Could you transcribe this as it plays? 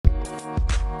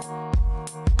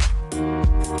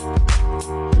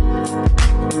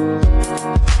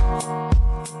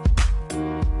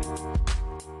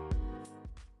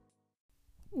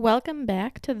Welcome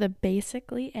back to the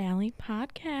Basically Allie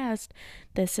podcast.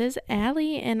 This is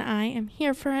Allie, and I am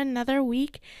here for another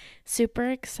week. Super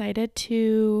excited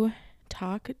to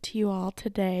talk to you all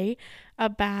today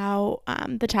about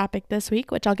the topic this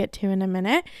week, which I'll get to in a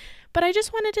minute. But I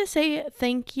just wanted to say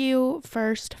thank you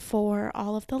first for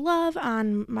all of the love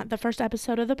on the first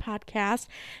episode of the podcast.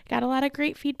 Got a lot of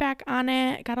great feedback on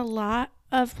it. Got a lot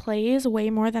of plays, way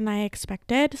more than I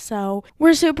expected. So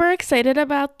we're super excited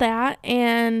about that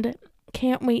and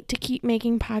can't wait to keep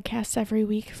making podcasts every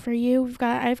week for you.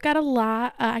 I've got a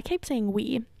lot. I keep saying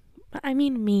we, but I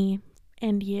mean me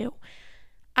and you.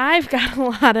 I've got a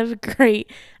lot of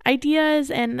great ideas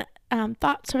and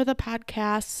thoughts for the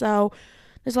podcast. So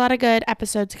there's a lot of good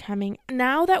episodes coming.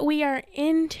 Now that we are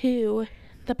into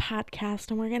the podcast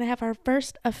and we're going to have our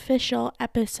first official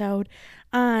episode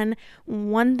on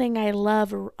one thing I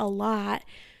love a lot,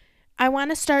 I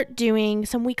want to start doing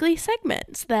some weekly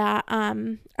segments that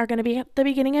are going to be at the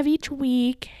beginning of each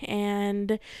week,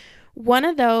 and one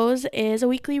of those is a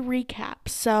weekly recap.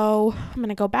 So I'm going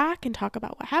to go back and talk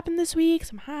about what happened this week,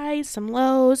 some highs, some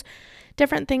lows,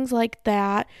 different things like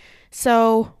that.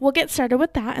 So we'll get started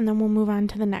with that, and then we'll move on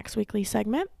to the next weekly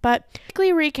segment. But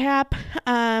weekly recap,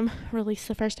 released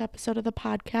the first episode of the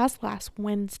podcast last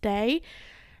Wednesday.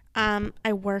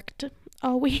 I worked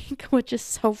all week, which is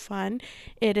so fun.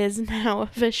 It is now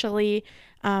officially,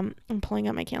 I'm pulling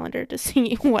up my calendar to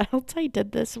see what else I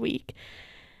did this week.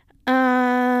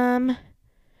 Friday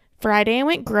I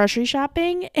went grocery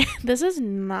shopping. This is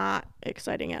not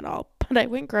exciting at all, but I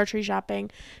went grocery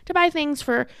shopping to buy things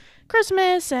for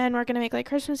Christmas, and we're going to make like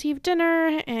Christmas Eve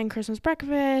dinner and Christmas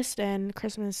breakfast and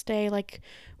Christmas Day. Like,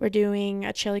 we're doing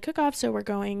a chili cook-off, so we're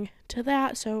going to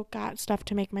that. So got stuff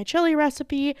to make my chili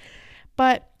recipe,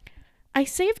 but I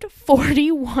saved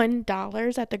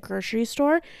 $41 at the grocery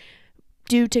store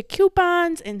due to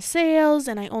coupons and sales,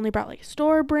 and I only brought like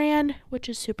store brand, which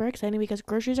is super exciting because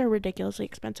groceries are ridiculously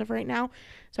expensive right now.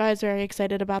 So I was very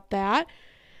excited about that.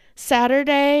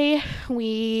 Saturday,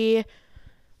 we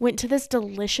went to this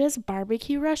delicious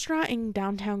barbecue restaurant in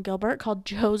downtown Gilbert called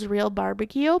Joe's Real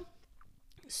Barbecue.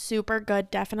 Super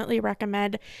good. Definitely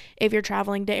recommend if you're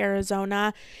traveling to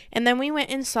Arizona. And then we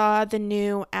went and saw the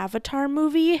new Avatar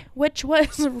movie, which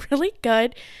was really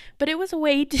good, but it was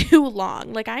way too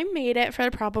long. Like, I made it for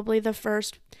probably the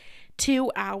first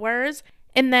 2 hours,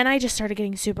 and then I just started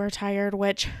getting super tired,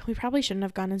 which we probably shouldn't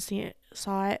have gone and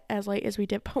saw it as late as we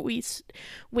did, but we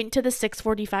went to the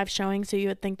 6:45 showing, so you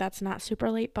would think that's not super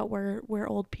late, but we're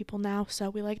old people now, so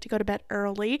we like to go to bed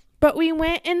early. But we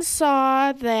went and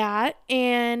saw that,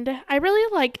 and I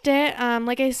really liked it.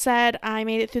 Like I said, I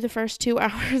made it through the first 2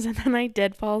 hours, and then I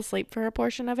did fall asleep for a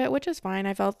portion of it, which is fine.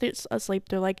 I fell asleep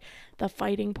through like the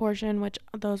fighting portion, which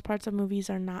those parts of movies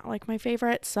are not like my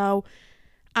favorite, so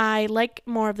I like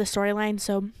more of the storyline.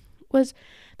 So was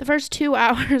the first 2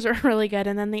 hours were really good,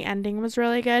 and then the ending was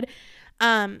really good.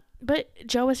 But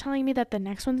Joe was telling me that the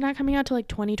next one's not coming out till like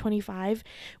 2025,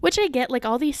 which I get, like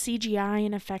all these CGI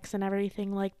and effects and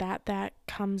everything like that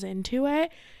comes into it.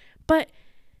 But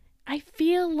I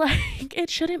feel like it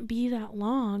shouldn't be that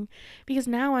long, because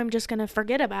now I'm just going to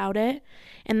forget about it,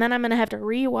 and then I'm going to have to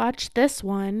rewatch this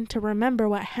one to remember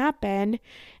what happened,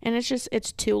 and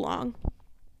it's too long.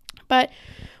 But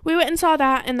we went and saw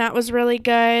that, and that was really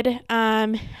good.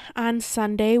 On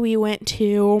Sunday, we went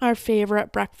to our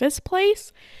favorite breakfast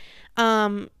place.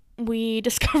 We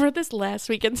discovered this last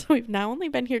weekend, so we've now only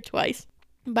been here twice,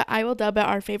 but I will dub it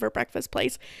our favorite breakfast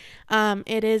place.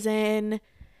 It is in,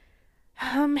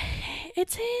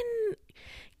 it's in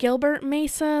Gilbert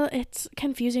Mesa. It's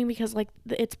confusing because like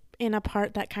it's in a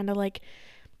part that kind of like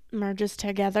merges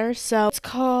together. So it's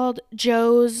called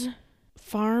Joe's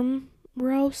Farm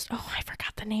Roast. Oh, I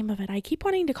forgot the name of it. I keep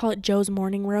wanting to call it Joe's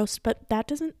Morning Roast, but that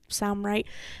doesn't sound right.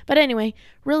 But anyway,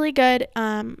 really good.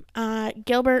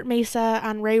 Gilbert Mesa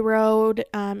on Ray Road.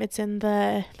 It's in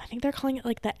I think they're calling it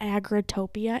like the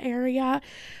Agritopia area.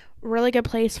 Really good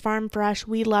place, farm fresh.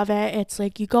 We love it. It's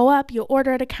like you go up, you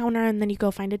order at a counter, and then you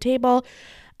go find a table.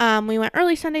 We went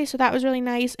early Sunday, so that was really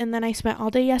nice. And then I spent all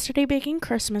day yesterday baking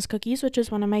Christmas cookies, which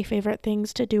is one of my favorite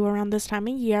things to do around this time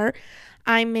of year.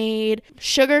 I made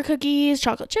sugar cookies,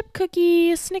 chocolate chip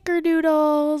cookies,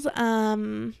 snickerdoodles,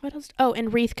 what else? Oh,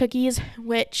 and wreath cookies,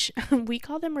 which we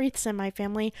call them wreaths in my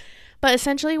family. But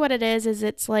essentially what it is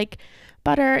it's like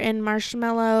butter and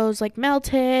marshmallows like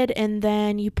melted, and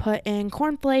then you put in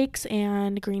cornflakes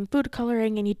and green food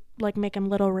coloring, and you like make them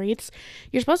little wreaths.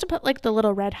 You're supposed to put like the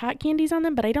little red hot candies on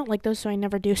them, but I don't like those, so I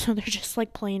never do. So they're just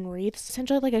like plain wreaths,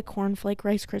 essentially like a cornflake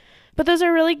Rice Krispie. But those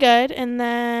are really good. And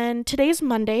then today's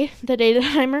Monday, the day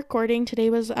that I'm recording. Today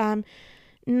was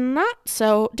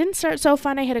didn't start so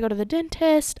fun. I had to go to the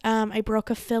dentist. I broke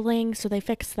a filling, so they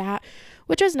fixed that,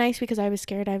 which was nice because I was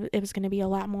scared it was going to be a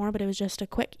lot more, but it was just a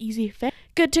quick, easy fix.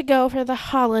 Good to go for the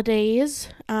holidays,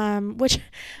 which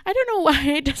I don't know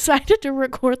why I decided to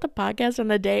record the podcast on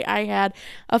the day I had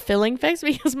a filling fix,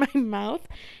 because my mouth,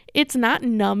 it's not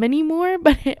numb anymore,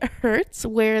 but it hurts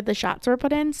where the shots were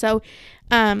put in. So,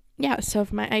 yeah, so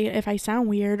if I sound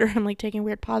weird or I'm like taking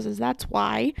weird pauses, that's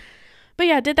why. But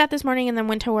yeah, did that this morning and then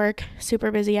went to work. Super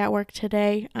busy at work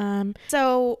today.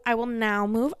 So I will now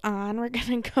move on. We're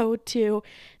going to go to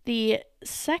the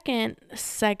second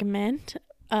segment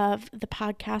of the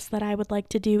podcast that I would like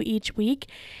to do each week.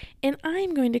 And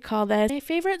I'm going to call this my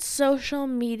favorite social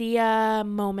media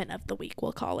moment of the week.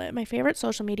 We'll call it my favorite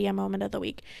social media moment of the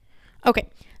week. Okay,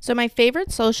 so my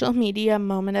favorite social media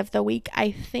moment of the week, I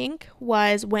think,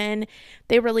 was when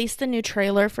they released the new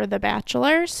trailer for The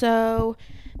Bachelor. So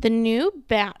the new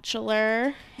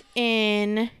Bachelor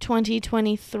in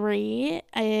 2023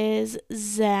 is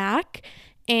Zach,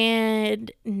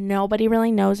 and nobody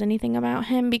really knows anything about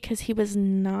him because he was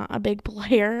not a big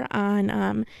player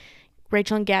on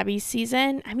Rachel and Gabby's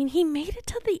season. I mean, he made it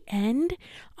to the end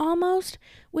almost,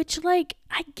 which, like,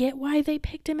 I get why they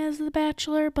picked him as the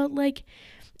Bachelor, but, like,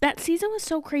 that season was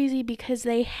so crazy because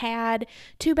they had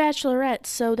 2 bachelorettes,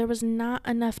 so there was not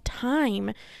enough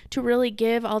time to really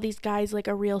give all these guys, like,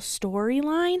 a real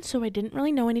storyline, so I didn't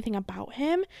really know anything about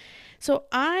him. So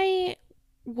I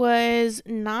was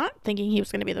not thinking he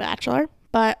was going to be the Bachelor,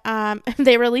 but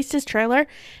they released his trailer,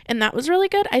 and that was really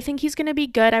good. I think he's going to be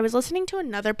good. I was listening to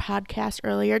another podcast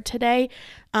earlier today,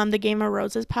 the Game of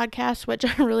Roses podcast, which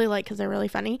I really like because they're really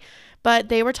funny. But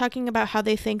they were talking about how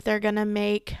they think they're going to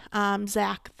make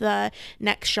Zach the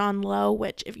next Sean Lowe,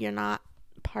 which if you're not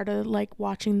part of like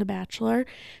watching The Bachelor,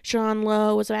 Sean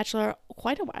Lowe was a Bachelor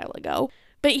quite a while ago.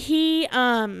 But he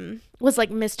was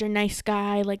like Mr. Nice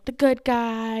Guy, like the good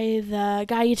guy, the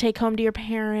guy you take home to your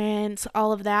parents,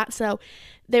 all of that. So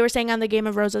they were saying on the Game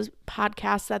of Roses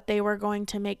podcast that they were going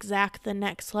to make Zach the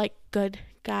next like good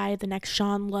guy, the next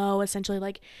Sean Lowe, essentially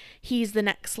like he's the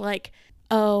next like,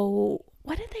 oh,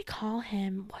 what did they call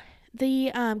him?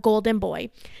 The golden boy.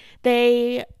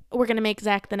 They were going to make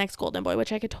Zach the next golden boy,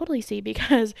 which I could totally see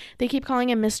because they keep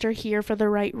calling him Mr. Here for the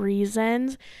right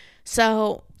reasons.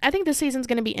 So I think this season's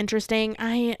going to be interesting.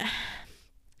 I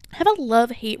have a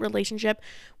love-hate relationship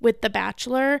with The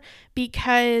Bachelor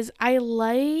because I'm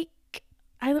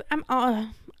a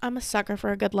sucker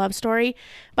for a good love story,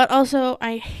 but also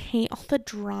I hate all the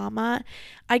drama.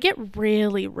 I get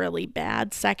really, really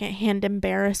bad secondhand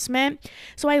embarrassment.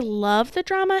 So I love the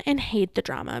drama and hate the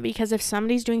drama because if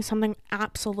somebody's doing something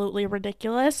absolutely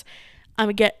ridiculous, I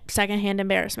would get secondhand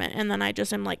embarrassment and then I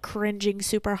just am like cringing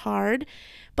super hard.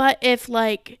 But if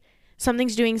like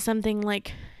something's doing something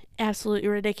like absolutely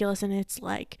ridiculous and it's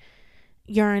like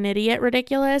you're an idiot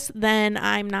ridiculous, then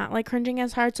I'm not like cringing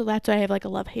as hard. So that's why I have like a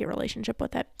love-hate relationship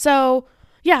with it. So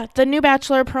yeah, the new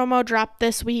Bachelor promo dropped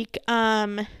this week.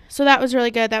 So that was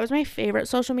really good. That was my favorite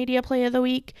social media play of the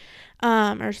week,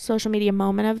 or social media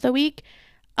moment of the week.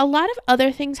 A lot of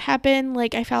other things happen.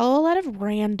 Like I follow a lot of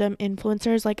random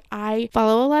influencers. Like I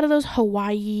follow a lot of those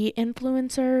Hawaii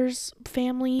influencers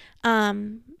family.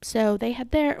 So they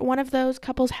had one of those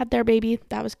couples had their baby.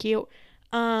 That was cute.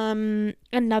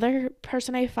 Another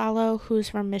person I follow who's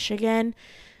from Michigan.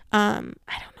 I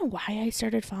don't know why I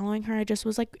started following her. I just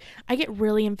was like, I get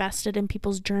really invested in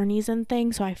people's journeys and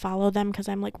things. So I follow them because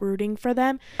I'm like rooting for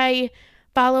them. I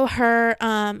follow her,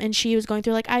 and she was going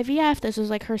through like IVF. This was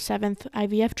like her 7th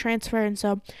IVF transfer, and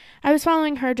so I was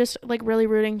following her, just like really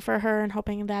rooting for her and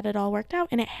hoping that it all worked out,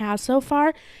 and it has so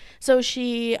far. So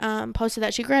she posted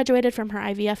that she graduated from her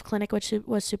IVF clinic, which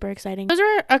was super exciting. Those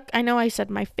are I know I said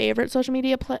my favorite social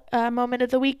media moment of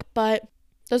the week, but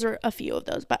those are a few of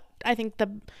those. But I think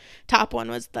the top one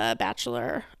was the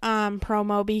Bachelor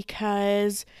promo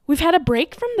because we've had a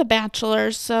break from the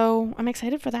Bachelor, so I'm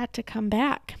excited for that to come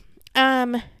back.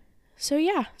 So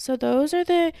yeah, so those are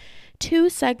the 2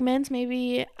 segments.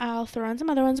 Maybe I'll throw in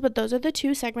some other ones, but those are the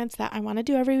 2 segments that I want to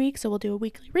do every week. So we'll do a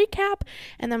weekly recap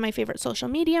and then my favorite social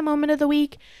media moment of the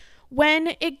week.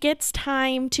 When it gets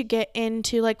time to get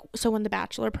into like, so when The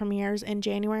Bachelor premieres in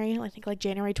January, I think like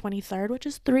January 23rd, which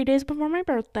is 3 days before my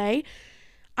birthday,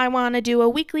 I want to do a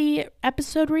weekly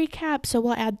episode recap. So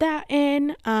we'll add that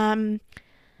in. I'm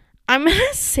going to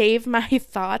save my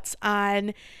thoughts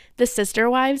on the Sister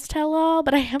Wives tell-all,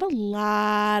 but I have a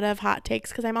lot of hot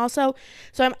takes because I'm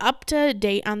up to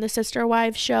date on the Sister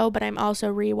Wives show, but I'm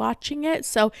also rewatching it.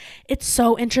 So it's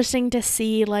so interesting to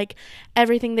see like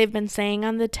everything they've been saying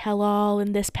on the tell-all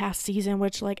in this past season,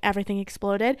 which like everything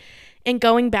exploded, and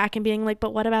going back and being like,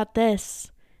 but what about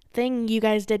this? thing you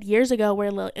guys did years ago where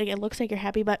it looks like you're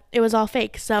happy, but it was all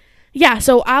fake. So yeah,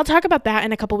 so I'll talk about that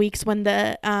in a couple weeks when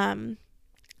the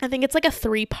I think it's like a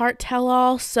 3-part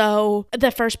tell-all. So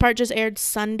the first part just aired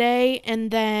Sunday,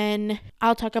 and then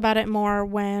I'll talk about it more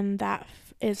when that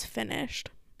is finished.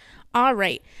 All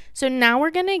right, so now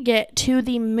we're gonna get to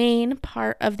the main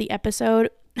part of the episode.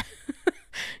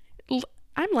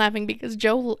 I'm laughing because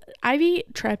Ivy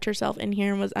trapped herself in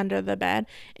here and was under the bed,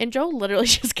 and Joe literally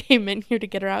just came in here to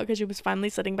get her out because she was finally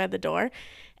sitting by the door,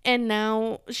 and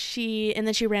then she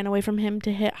ran away from him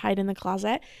to hide in the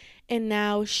closet, and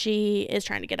now she is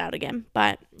trying to get out again,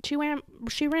 but she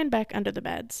ran back under the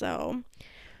bed, so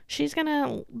she's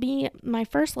gonna be my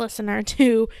first listener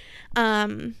to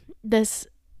this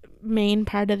main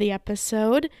part of the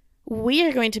episode. We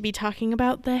are going to be talking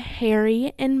about the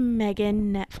Harry and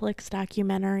Meghan Netflix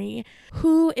documentary.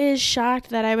 Who is shocked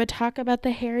that I would talk about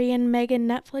the Harry and Meghan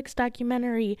Netflix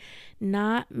documentary?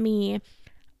 Not me.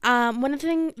 One of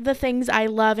the things I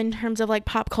love in terms of like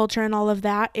pop culture and all of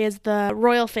that is the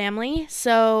royal family.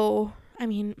 So, I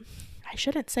mean, I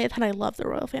shouldn't say that I love the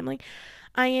royal family.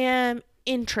 I am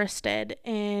interested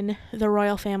in the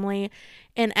royal family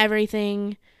and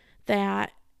everything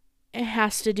that it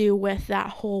has to do with that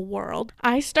whole world.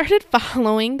 I started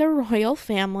following the royal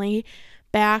family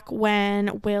back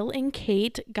when Will and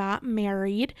Kate got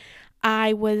married.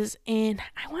 I think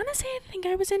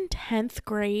I was in 10th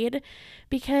grade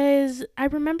because I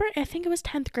think it was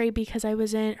 10th grade because it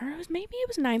was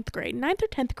 9th grade, 9th or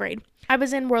 10th grade. I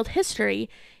was in world history,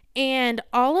 and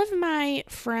all of my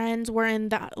friends were in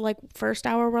the first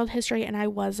hour world history, and I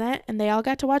wasn't, and they all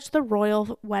got to watch the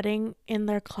royal wedding in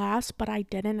their class, but I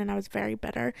didn't, and I was very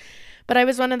bitter. But I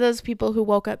was one of those people who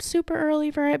woke up super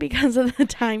early for it because of the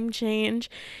time change,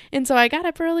 and so I got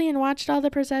up early and watched all the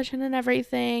procession and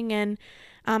everything, and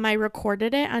I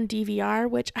recorded it on DVR,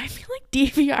 which I feel like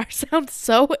DVR sounds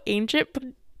so ancient, but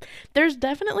there's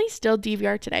definitely still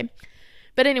DVR today.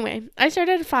 But anyway, I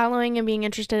started following and being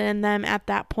interested in them at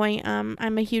that point.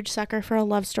 I'm a huge sucker for a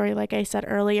love story, like I said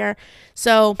earlier.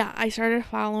 So yeah, I started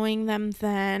following them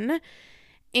then.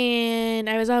 And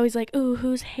I was always like, ooh,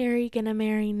 who's Harry gonna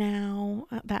marry now?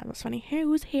 That was funny. Hey,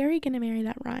 who's Harry gonna marry?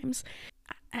 That rhymes.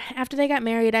 After they got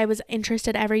married, I was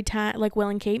interested every time, like Will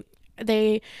and Kate.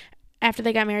 After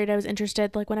they got married, I was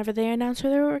interested, like, whenever they announced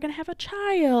whether they were going to have a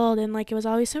child, and, like, it was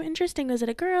always so interesting. Was it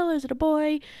a girl? Is it a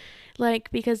boy?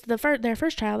 Like, because their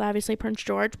first child, obviously, Prince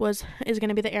George, is going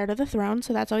to be the heir to the throne,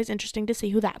 so that's always interesting to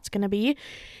see who that's going to be.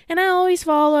 And I always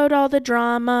followed all the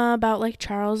drama about, like,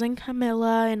 Charles and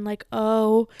Camilla, and, like,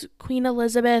 oh, Queen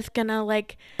Elizabeth gonna,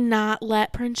 like, not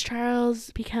let Prince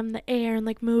Charles become the heir and,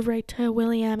 like, move right to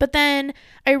William. But then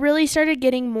I really started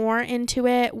getting more into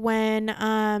it when,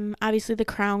 obviously, The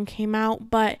Crown came out,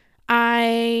 but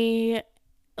I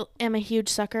am a huge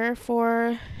sucker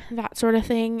for that sort of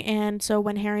thing, and so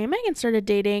when Harry and Meghan started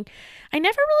dating, I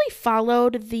never really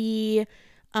followed the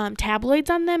tabloids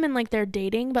on them and like their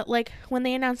dating, but like when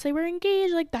they announced they were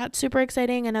engaged, like that's super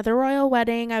exciting. Another royal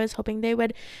wedding. I was hoping they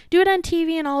would do it on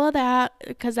TV and all of that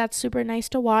because that's super nice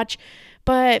to watch.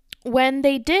 But when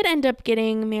they did end up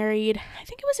getting married, I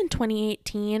think it was in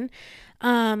 2018.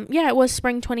 It was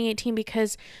spring 2018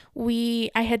 because I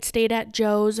had stayed at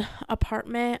Joe's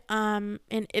apartment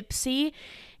in Ipsy,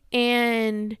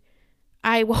 and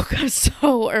I woke up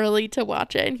so early to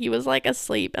watch it, and he was like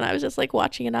asleep, and I was just like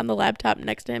watching it on the laptop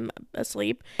next to him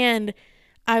asleep, and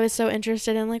I was so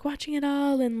interested in like watching it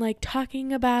all and like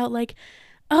talking about like,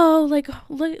 oh, like,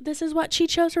 look, this is what she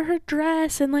chose for her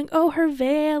dress, and like, oh, her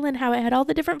veil, and how it had all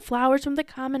the different flowers from the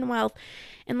Commonwealth,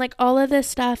 and like all of this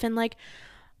stuff, and like,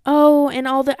 oh, and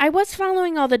I was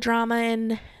following all the drama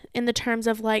in the terms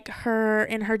of like her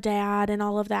and her dad and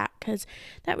all of that, because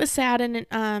that was sad, and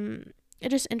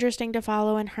it's just interesting to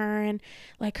follow in her and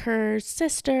like her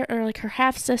sister or like her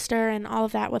half sister and all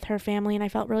of that with her family, and I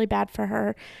felt really bad for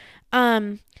her.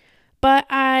 But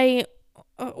I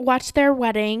watched their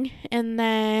wedding, and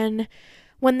then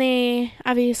when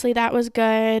obviously that was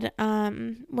good.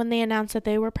 When they announced that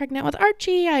they were pregnant with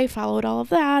Archie, I followed all of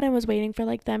that and was waiting for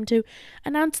like them to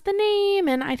announce the name,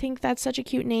 and I think that's such a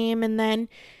cute name. And then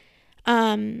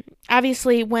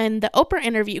obviously when the Oprah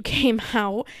interview came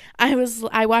out,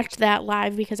 I watched that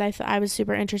live because I was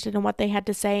super interested in what they had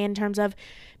to say in terms of,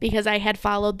 because I had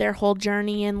followed their whole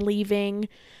journey in leaving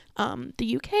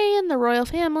the UK and the royal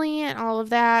family and all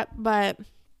of that. But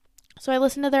so I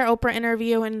listened to their Oprah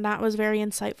interview, and that was very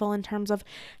insightful in terms of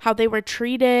how they were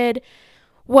treated,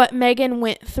 what Meghan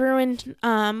went through,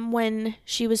 and when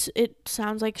it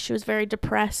sounds like she was very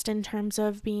depressed in terms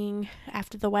of being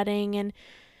after the wedding, and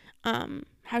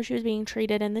how she was being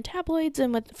treated in the tabloids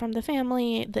and from the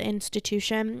family, the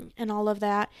institution, and all of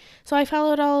that. So I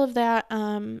followed all of that,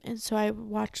 and so I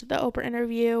watched the Oprah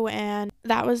interview, and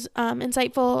that was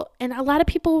insightful. And a lot of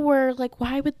people were like,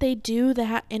 why would they do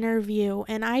that interview?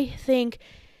 And I think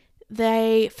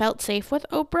they felt safe with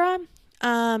Oprah,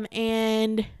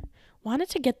 and wanted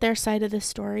to get their side of the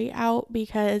story out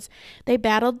because they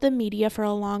battled the media for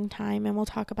a long time, and we'll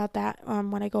talk about that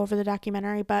when I go over the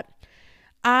documentary. But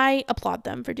I applaud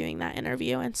them for doing that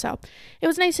interview. And so it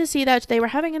was nice to see that they were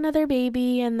having another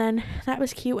baby, and then that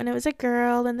was cute when it was a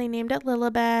girl, and they named it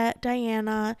Lilibet,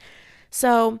 Diana.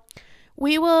 So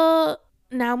we will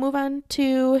now move on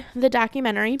to the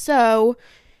documentary. So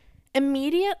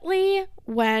immediately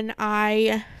when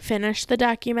I finished the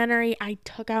documentary, I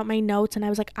took out my notes and I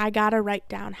was like, I gotta write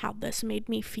down how this made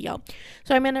me feel.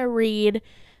 So I'm gonna read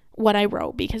what I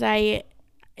wrote because I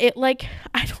don't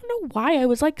know why I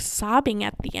was like sobbing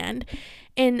at the end.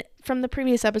 And from the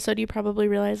previous episode, you probably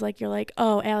realized you're like,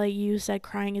 oh, Allie, you said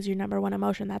crying is your number one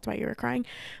emotion. That's why you were crying.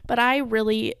 But I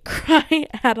really cry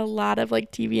at a lot of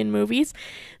TV and movies.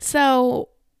 So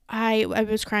I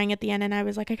was crying at the end, and I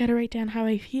was like, I got to write down how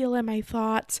I feel and my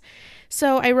thoughts.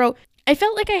 So I wrote, I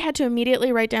felt like I had to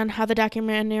immediately write down how the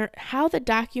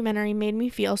documentary made me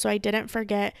feel so I didn't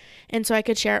forget and so I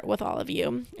could share it with all of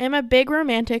you. I'm a big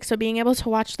romantic, so being able to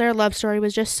watch their love story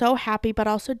was just so happy but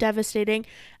also devastating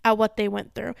at what they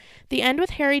went through. The end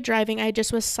with Harry driving, I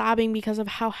just was sobbing because of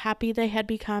how happy they had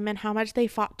become and how much they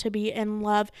fought to be in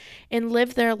love and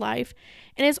live their life.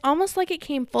 And it's almost like it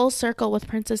came full circle with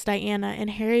Princess Diana,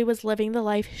 and Harry was living the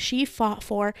life she fought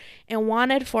for and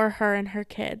wanted for her and her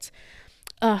kids.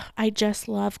 I just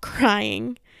love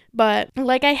crying. But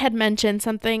like I had mentioned,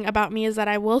 something about me is that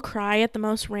I will cry at the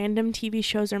most random TV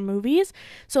shows or movies.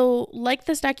 So like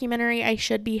this documentary, I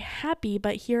should be happy,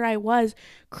 but here I was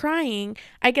crying.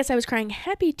 I guess I was crying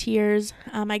happy tears,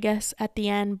 at the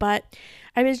end, but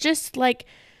I was just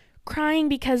crying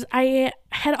because I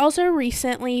had also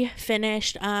recently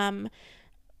finished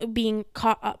being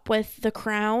caught up with The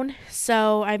Crown,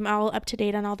 so I'm all up to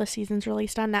date on all the seasons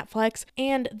released on Netflix,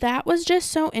 and that was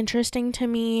just so interesting to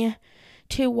me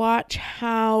to watch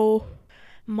how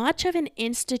much of an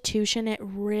institution it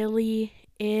really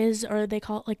is, or they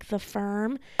call it the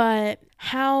firm, but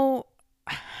how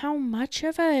much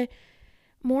of a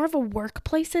more of a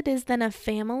workplace it is than a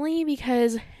family,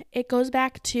 because it goes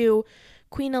back to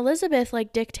Queen Elizabeth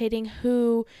dictating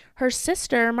who her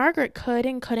sister Margaret could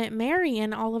and couldn't marry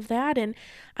and all of that. And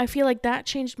I feel like that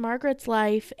changed Margaret's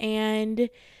life. And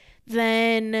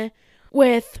then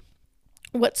with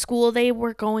what school they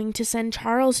were going to send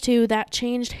Charles to, that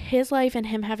changed his life and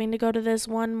him having to go to this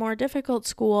one more difficult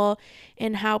school,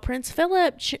 and how Prince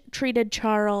Philip treated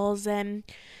Charles, and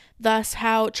thus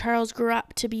how Charles grew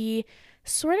up to be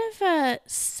sort of a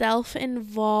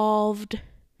self-involved,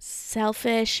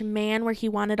 selfish man where he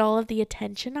wanted all of the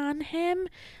attention on him.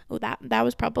 Oh, that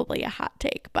was probably a hot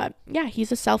take, but yeah,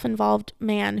 he's a self-involved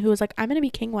man who was like, I'm gonna be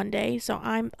king one day, so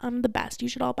I'm the best, you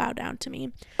should all bow down to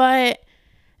me. But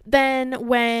then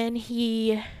when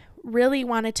he really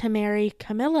wanted to marry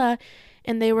Camilla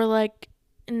and they were like,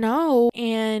 no,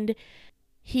 and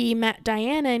he met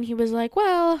Diana and he was like,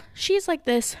 well, she's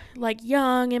this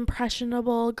young,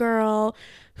 impressionable girl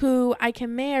who I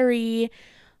can marry,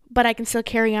 but I can still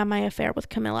carry on my affair with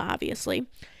Camilla, obviously.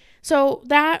 So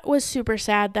that was super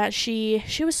sad that she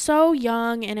was so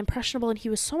young and impressionable, and he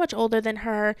was so much older than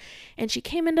her, and she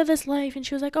came into this life and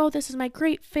she was like, oh, this is my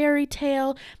great fairy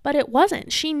tale, but it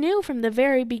wasn't. She knew from the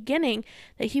very beginning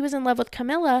that he was in love with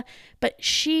Camilla, but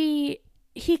he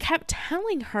kept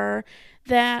telling her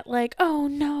that oh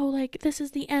no, this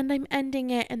is the end, I'm ending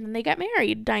it. And then they got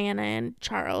married, Diana and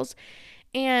Charles.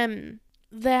 And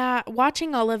that,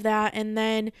 watching all of that, and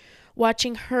then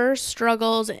watching her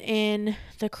struggles in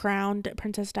The Crown,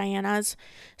 Princess Diana's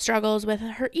struggles with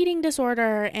her eating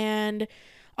disorder and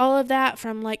all of that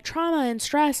from trauma and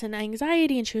stress and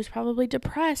anxiety, and she was probably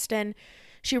depressed, and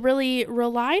she really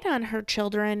relied on her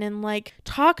children and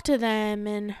talked to them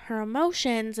and her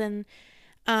emotions. And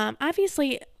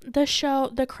obviously the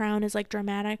show The Crown is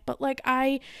dramatic, but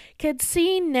I could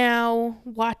see now,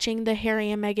 watching the Harry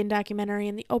and Meghan documentary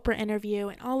and the Oprah interview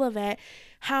and all of it,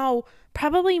 how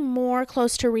probably more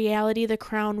close to reality The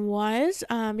Crown was,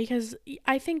 because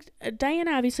I think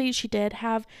Diana, obviously she did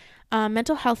have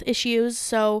mental health issues,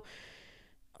 so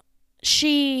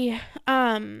she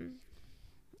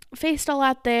faced a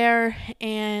lot there,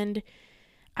 and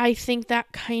I think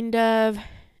that kind of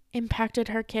impacted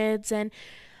her kids. And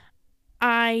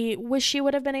I wish she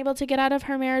would have been able to get out of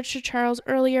her marriage to Charles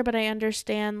earlier, but I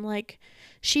understand, like,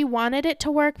 she wanted it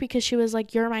to work because she was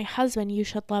like, you're my husband, you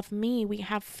should love me, we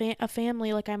have a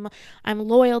family, like, I'm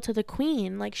loyal to the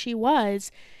queen, like she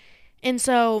was. And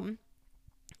so,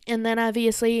 and then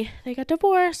obviously they got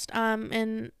divorced,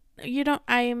 and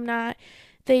I'm not,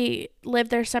 they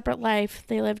lived their separate life.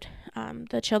 They lived,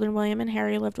 the children, William and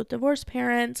Harry, lived with divorced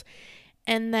parents.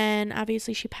 And then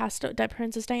obviously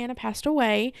Princess Diana passed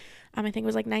away. I think it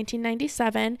was like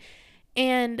 1997.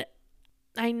 And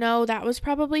I know that was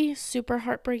probably super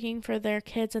heartbreaking for their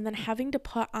kids. And then having to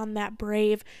put on that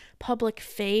brave public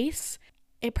face,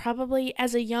 it probably,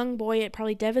 as a young boy, it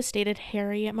probably devastated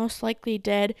Harry. It most likely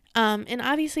did. And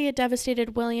obviously it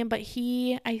devastated William, but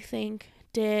he, I think,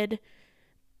 did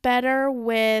better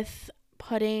with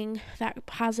putting that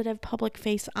positive public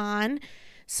face on.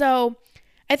 So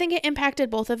I think it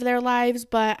impacted both of their lives,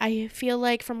 but I feel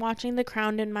like from watching The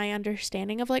Crown and my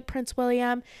understanding of like Prince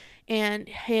William and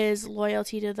his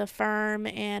loyalty to the firm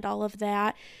and all of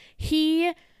that,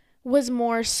 he was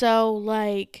more so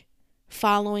like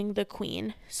following the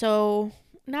queen. So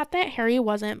not that Harry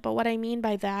wasn't, but what I mean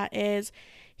by that is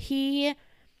he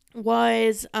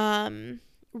was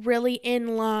really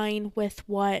in line with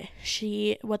what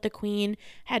the queen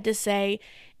had to say,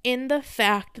 in the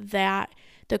fact that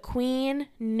the queen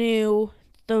knew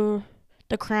the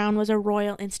crown was a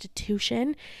royal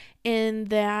institution, in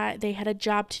that they had a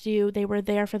job to do. They were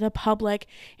there for the public,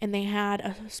 and they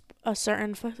had a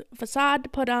certain facade to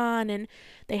put on, and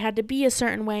they had to be a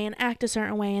certain way and act a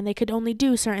certain way, and they could only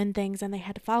do certain things, and they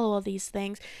had to follow all these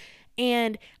things.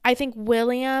 And I think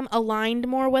William aligned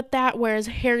more with that, whereas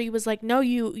Harry was like, no,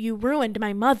 you ruined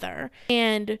my mother.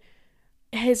 And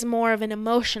his more of an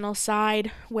emotional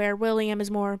side, where William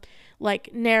is more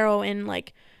like narrow and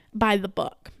like by the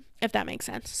book, if that makes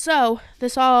sense. So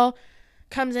this all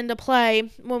comes into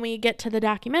play when we get to the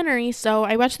documentary. So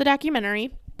I watched the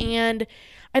documentary, and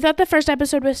I thought the first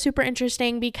episode was super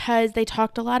interesting because they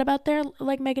talked a lot about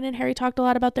Meghan and Harry talked a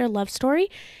lot about their love story.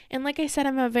 And like I said,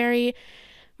 I'm a very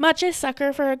much a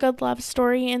sucker for a good love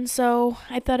story, and so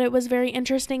I thought it was very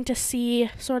interesting to see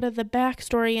sort of the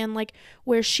backstory and like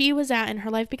where she was at in her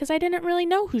life, because I didn't really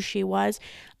know who she was.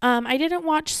 I didn't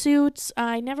watch Suits.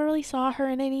 I never really saw her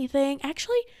in anything.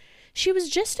 Actually, she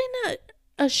was just in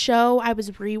a show I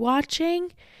was rewatching,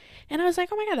 and I was like,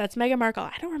 oh my God, that's Meghan Markle.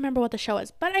 I don't remember what the show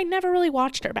is, but I never really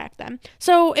watched her back then.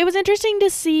 So it was interesting to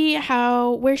see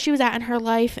where she was at in her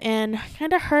life and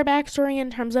kind of her backstory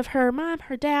in terms of her mom,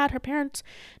 her dad, her parents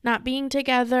not being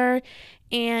together,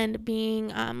 and being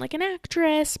like an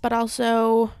actress, but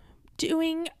also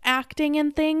doing acting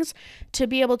and things to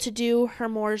be able to do her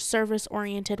more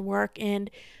service-oriented work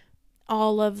and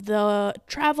all of the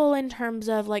travel in terms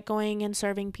of like going and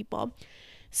serving people.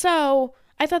 So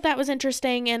I thought that was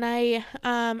interesting, and I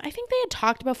think they had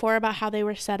talked before about how they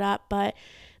were set up, but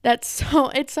it's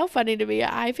so funny to me.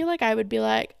 I feel like I would be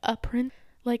like a prince,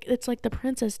 like it's like the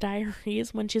Princess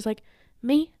Diaries when she's like,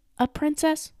 me, a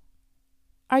princess?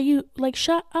 Are you like,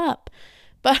 shut up?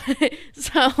 But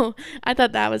so I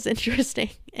thought that was interesting,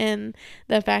 and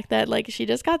the fact that like she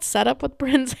just got set up with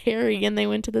Prince Harry and they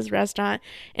went to this restaurant,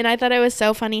 and I thought it was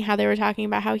so funny how they were talking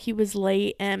about how he was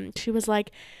late, and she was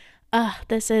like,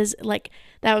 this is like,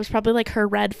 that was probably like her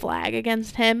red flag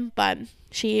against him, but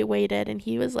she waited, and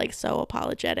he was like so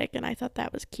apologetic, and I thought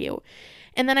that was cute.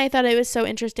 And then I thought it was so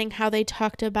interesting how they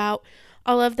talked about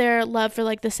all of their love for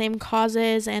like the same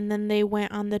causes, and then they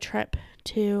went on the trip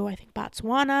to, I think,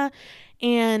 Botswana,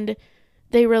 and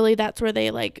that's where they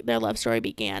like their love story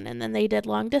began, and then they did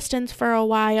long distance for a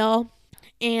while.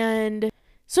 And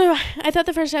so I thought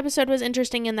the first episode was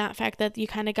interesting in that fact that you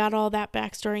kind of got all that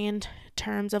backstory in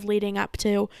terms of leading up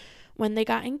to when they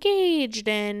got engaged.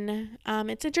 And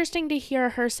it's interesting to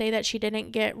hear her say that she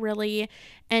didn't get really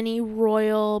any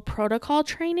royal protocol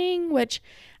training, which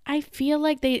I feel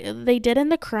like they did in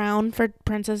The Crown for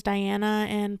Princess Diana,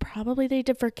 and probably they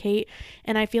did for Kate.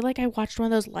 And I feel like I watched one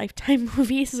of those Lifetime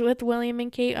movies with William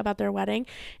and Kate about their wedding,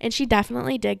 and she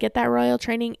definitely did get that royal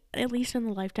training, at least in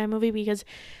the Lifetime movie, because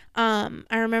I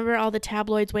remember all the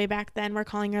tabloids way back then were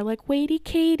calling her like Waity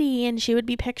Katie, and she would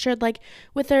be pictured like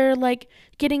with her like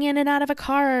getting in and out of a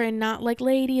car and not like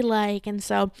ladylike. And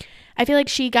so I feel like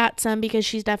she got some, because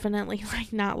she's definitely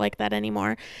like not like that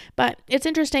anymore. But it's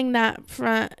interesting that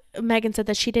Meghan said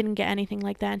that she didn't get anything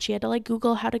like that, and she had to like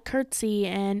Google how to curtsy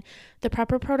and the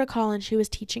proper protocol, and she was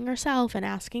teaching herself and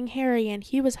asking Harry, and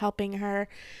he was helping her.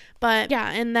 But yeah,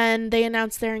 and then they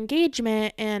announced their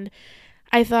engagement, and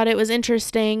I thought it was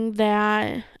interesting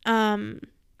that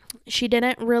she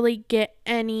didn't really get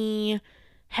any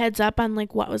heads up on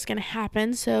like what was going to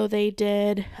happen. So they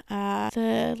did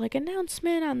the like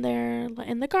announcement on their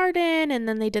in the garden, and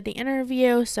then they did the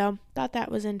interview. So thought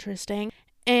that was interesting.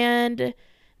 And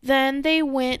then they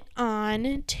went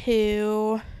on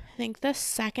to, I think the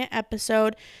second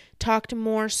episode talked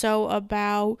more so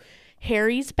about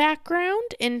Harry's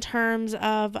background in terms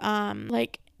of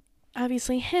like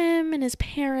obviously him and his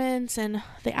parents and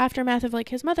the aftermath of like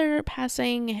his mother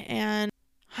passing, and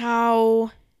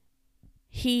how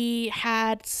he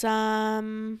had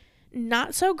some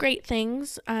not so great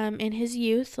things in his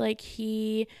youth. Like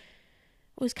he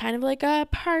was kind of like a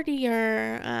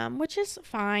partier, which is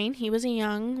fine. He was a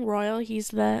young royal. He's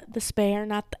the spare,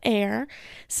 not the heir.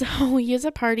 So he is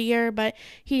a partier, but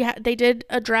they did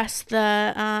address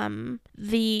the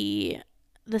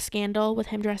scandal with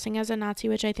him dressing as a Nazi,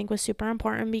 which I think was super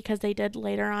important, because they did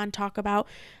later on talk about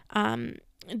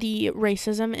the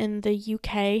racism in the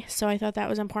UK. So I thought that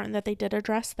was important that they did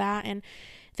address that, and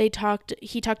he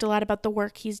talked a lot about the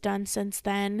work he's done since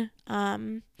then.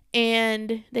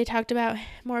 And they talked about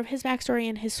more of his backstory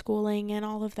and his schooling and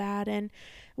all of that, and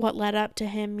what led up to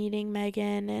him meeting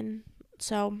Meghan. And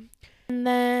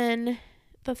then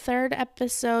the third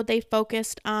episode, they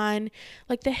focused on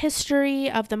like the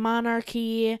history of the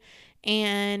monarchy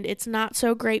and its not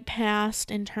so great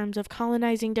past in terms of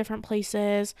colonizing different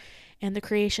places and the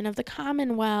creation of the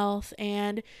Commonwealth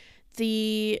and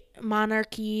the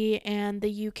monarchy and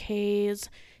the UK's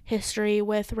history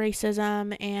with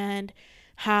racism and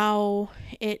how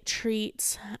it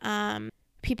treats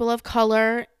people of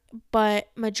color, but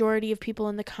majority of people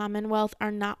in the Commonwealth are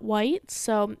not white.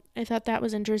 So I thought that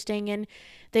was interesting. And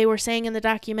they were saying in the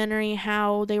documentary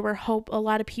how they were a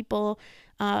lot of people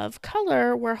of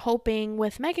color were hoping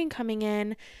with Meghan coming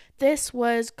in, this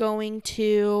was going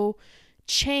to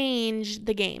change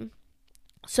the game.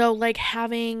 So like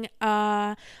having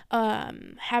Meghan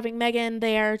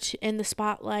there in the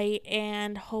spotlight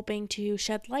and hoping to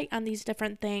shed light on these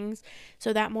different things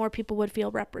so that more people would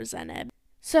feel represented.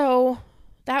 So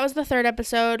that was the third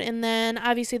episode, and then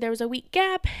obviously there was a week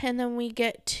gap, and then we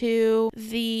get to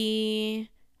the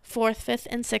fourth, fifth,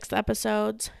 and sixth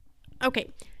episodes. Okay,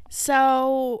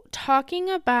 so talking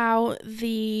about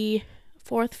the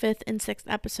fourth, fifth, and sixth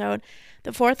episode.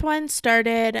 The fourth one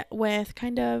started with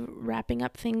kind of wrapping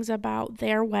up things about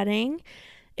their wedding.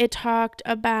 It talked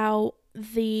about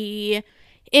the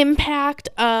impact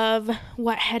of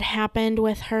what had happened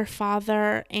with her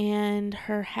father and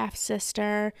her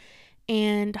half-sister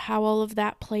and how all of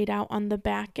that played out on the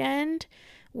back end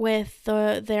with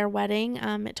their wedding.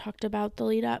 It talked about the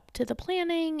lead up to the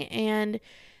planning and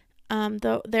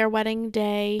their wedding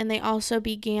day, and they also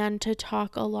began to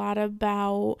talk a lot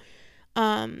about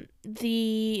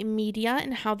the media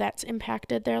and how that's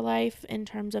impacted their life in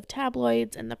terms of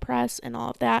tabloids and the press and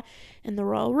all of that, and the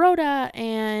royal rota,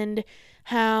 and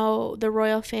how the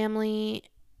royal family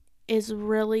is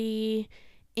really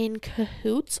in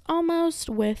cahoots almost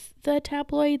with the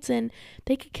tabloids, and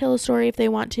they could kill a story if they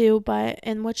want to, but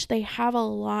in which they have a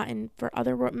lot and for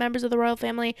other members of the royal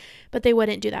family, but they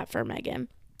wouldn't do that for Meghan.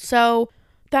 So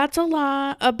that's a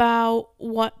lot about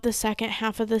what the second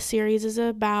half of the series is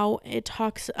about. It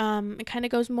talks, it kind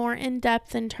of goes more in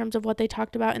depth in terms of what they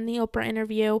talked about in the Oprah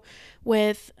interview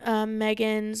with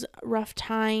Meghan's rough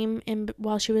time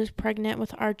while she was pregnant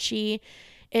with Archie.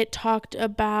 It talked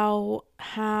about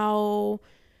how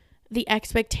the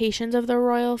expectations of the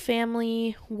royal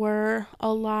family were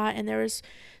a lot, and there was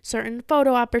certain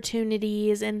photo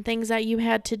opportunities and things that you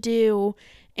had to do,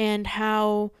 and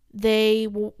how they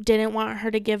didn't want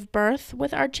her to give birth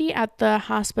with Archie at the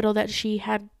hospital that she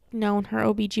had known her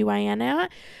OBGYN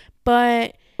at,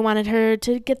 but wanted her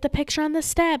to get the picture on the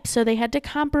steps, so they had to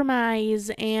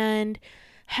compromise, and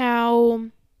how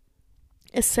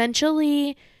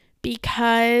essentially,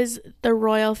 because the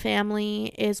royal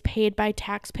family is paid by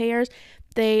taxpayers,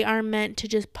 they are meant to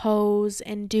just pose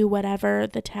and do whatever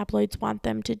the tabloids want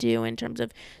them to do in terms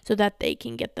of so that they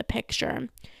can get the picture.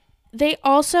 They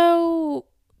also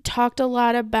talked a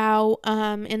lot about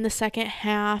in the second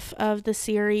half of the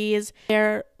series,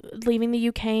 they're leaving the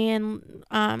UK and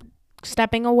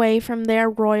stepping away from their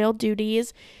royal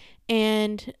duties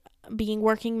and being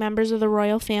working members of the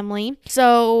royal family.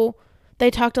 So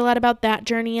they talked a lot about that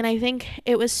journey, and I think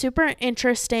it was super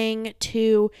interesting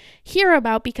to hear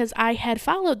about because I had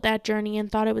followed that journey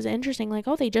and thought it was interesting, like,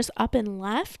 oh, they just up and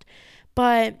left.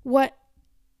 But what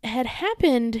had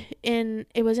happened, and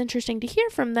it was interesting to hear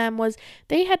from them, was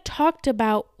they had talked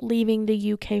about leaving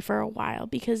the UK for a while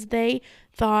because they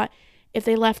thought if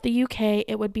they left the UK,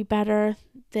 it would be better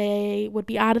They would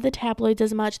be out of the tabloids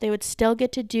as much. They would still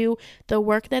get to do the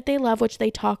work that they love, which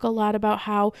they talk a lot about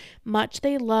how much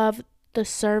they love the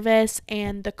service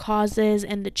and the causes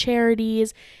and the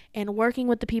charities and working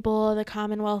with the people of the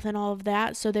Commonwealth and all of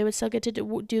that. So they would still get to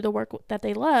do the work that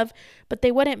they love, but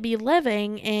they wouldn't be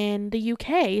living in the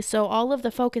UK. So all of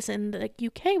the focus in the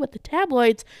UK with the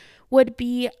tabloids would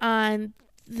be on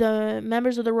the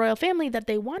members of the royal family that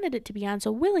they wanted it to be on.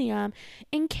 So William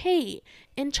and Kate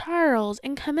and Charles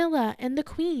and Camilla and the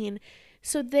Queen.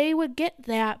 So they would get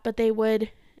that, but they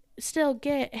would still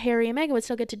get, Harry and Meghan would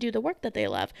still get to do the work that they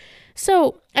love.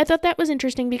 So I thought that was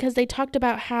interesting because they talked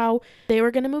about how they were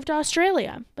going to move to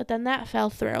Australia, but then that fell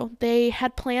through. They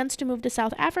had plans to move to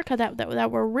South Africa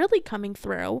that were really coming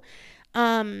through.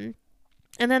 And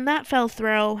then that fell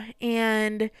through.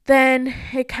 And then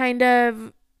it kind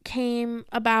of came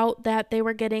about that they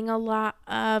were getting a lot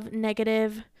of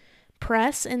negative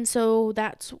press, and so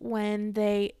that's when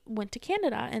they went to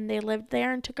Canada and they lived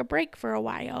there and took a break for a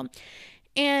while.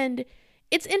 And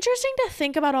it's interesting to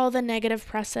think about all the negative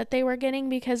press that they were getting,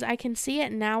 because I can see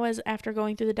it now as after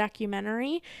going through the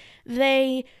documentary,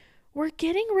 they were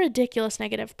getting ridiculous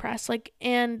negative press.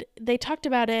 And they talked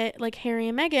about it, like Harry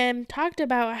and Meghan talked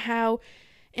about how,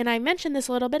 and I mentioned this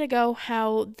a little bit ago,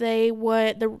 how they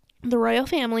would, the royal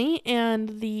family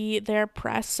and their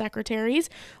press secretaries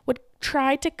would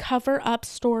try to cover up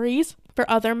stories for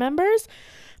other members,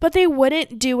 but they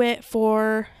wouldn't do it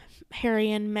for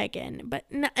Harry and Meghan,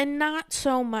 and not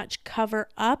so much cover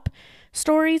up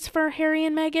stories for Harry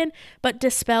and Meghan, but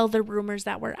dispel the rumors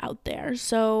that were out there.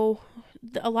 So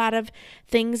a lot of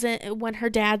things, when her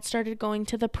dad started going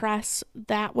to the press,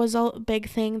 that was a big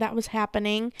thing that was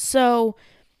happening. So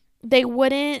they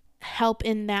wouldn't help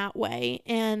in that way,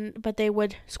 but they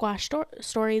would squash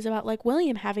stories about like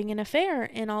William having an affair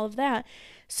and all of that.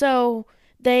 So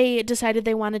they decided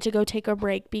they wanted to go take a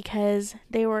break, because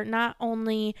they were not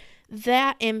only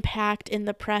that impact in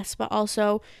the press, but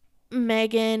also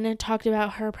Meghan talked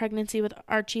about her pregnancy with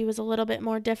Archie was a little bit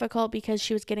more difficult because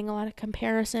she was getting a lot of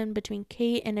comparison between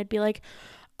Kate, and it'd be like,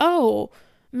 oh,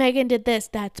 Meghan did this,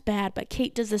 that's bad, but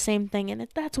Kate does the same thing, and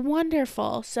that's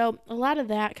wonderful. So a lot of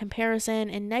that comparison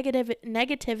and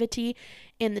negativity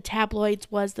in the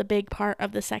tabloids was the big part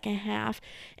of the second half.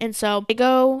 And so they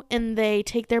go and they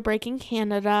take their break in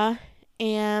Canada,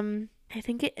 and I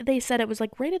think they said it was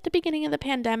like right at the beginning of the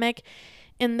pandemic,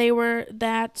 and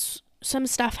some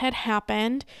stuff had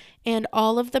happened, and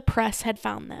all of the press had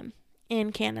found them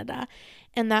in Canada.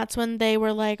 And that's when they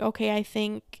were like, okay, I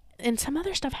think, and some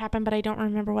other stuff happened, but I don't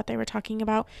remember what they were talking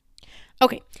about.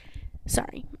 Okay,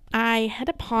 sorry. I had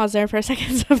to pause there for a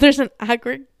second, so if there's an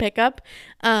awkward pickup.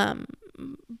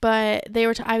 But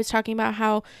I was talking about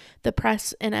how the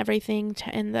press and everything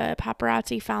and the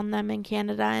paparazzi found them in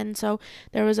Canada, and so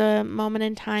there was a moment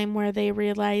in time where they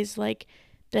realized, like,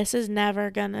 this is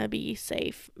never gonna be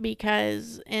safe,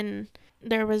 and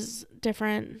there was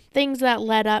different things that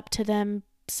led up to them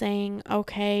saying,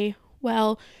 okay,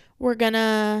 well, we're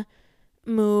gonna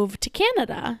move to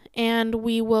Canada and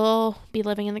we will be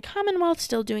living in the Commonwealth,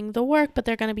 still doing the work, but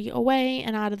they're going to be away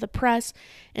and out of the press.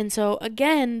 And so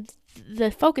again,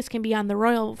 the focus can be on the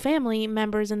royal family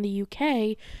members in the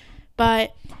UK,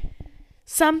 but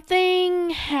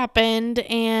something happened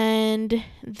and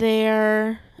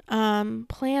their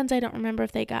plans, I don't remember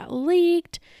if they got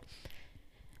leaked.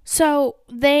 So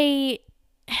they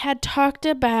had talked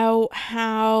about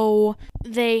how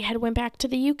they had went back to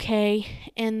the UK,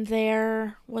 and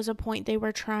there was a point they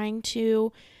were trying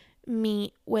to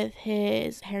meet with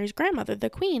Harry's grandmother, the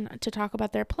Queen, to talk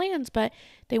about their plans, but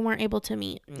they weren't able to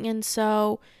meet. And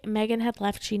so Meghan had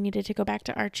left. She needed to go back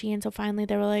to Archie, and so finally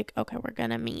they were like, okay, we're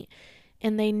gonna meet.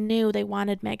 And they knew they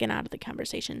wanted Meghan out of the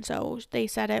conversation, so they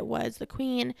said it was the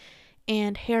Queen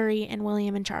and Harry and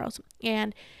William and Charles.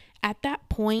 And at that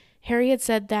point, Harry had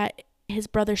said that his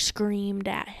brother screamed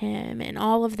at him and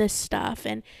all of this stuff,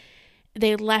 and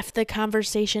they left the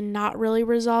conversation not really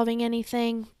resolving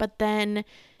anything. But then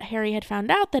Harry had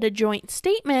found out that a joint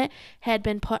statement had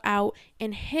been put out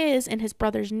in his and his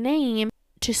brother's name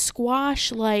to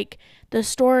squash like the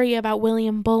story about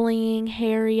William bullying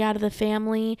Harry out of the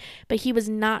family, but he was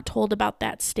not told about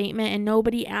that statement, and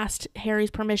nobody asked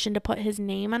Harry's permission to put his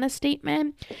name on a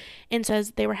statement, and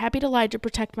says they were happy to lie to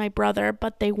protect my brother,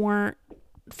 but they weren't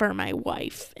for my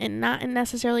wife, and not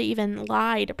necessarily even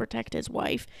lie to protect his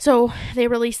wife. So they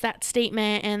released that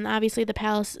statement, and obviously the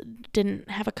palace didn't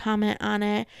have a comment on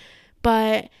it,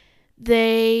 but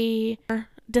they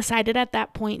decided at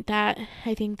that point that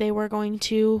I think they were going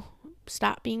to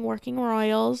stop being working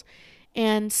royals,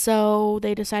 and so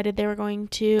they decided they were going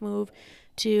to move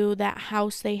to that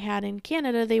house they had in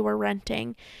Canada they were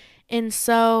renting. And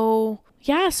so,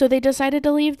 yeah, so they decided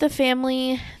to leave the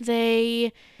family.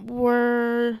 They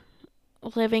were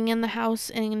living in the house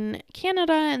in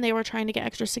Canada and they were trying to get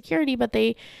extra security, but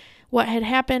what had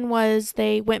happened was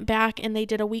they went back and they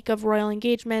did a week of royal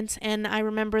engagements. And I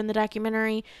remember in the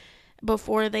documentary,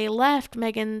 before they left,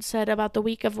 Meghan said about the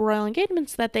week of royal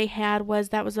engagements that they had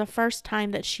that was the first time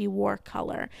that she wore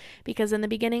color. Because in the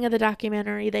beginning of the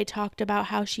documentary, they talked about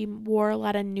how she wore a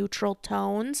lot of neutral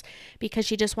tones because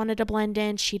she just wanted to blend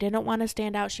in. She didn't want to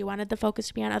stand out. She wanted the focus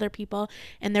to be on other people.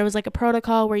 And there was like a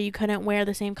protocol where you couldn't wear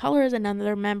the same color as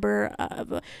another member of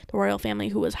the royal family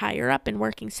who was higher up in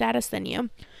working status than you.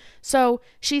 So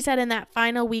she said in that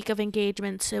final week of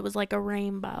engagements, it was like a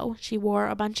rainbow. She wore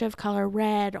a bunch of color: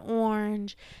 red,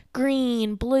 orange,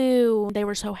 green, blue. They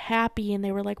were so happy and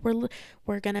they were like,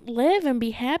 we're going to live and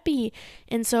be happy.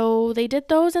 And so they did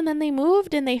those and then they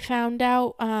moved and they found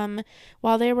out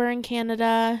while they were in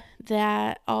Canada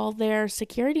that all their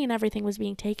security and everything was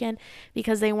being taken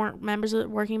because they weren't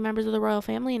working members of the royal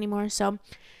family anymore. So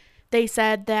they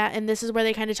said that, and this is where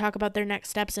they kind of talk about their next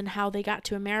steps and how they got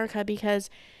to America, because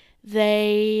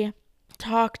they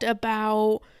talked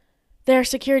about their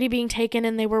security being taken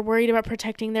and they were worried about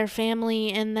protecting their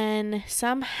family. And then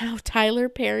somehow Tyler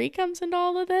Perry comes into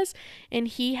all of this, and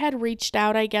he had reached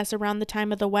out, I guess, around the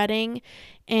time of the wedding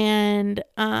and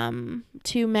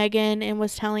to Meghan and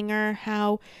was telling her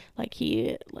how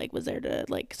he was there to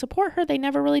support her. They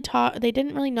never really they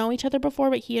didn't really know each other before,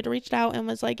 but he had reached out and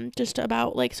was just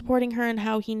about supporting her and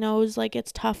how he knows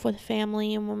it's tough with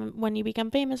family and when you become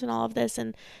famous and all of this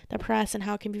and the press and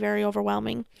how it can be very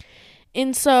overwhelming.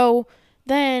 And so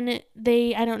then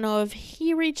I don't know if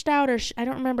he reached out or I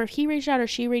don't remember if he reached out or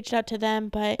she reached out to them,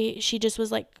 but she just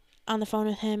was on the phone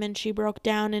with him and she broke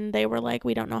down and they were like,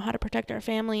 we don't know how to protect our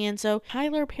family. And so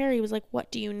Tyler Perry was like,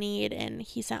 what do you need? And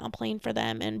he sent a plane for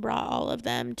them and brought all of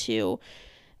them to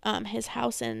his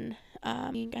house in,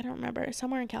 I don't remember,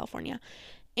 somewhere in California.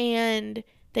 And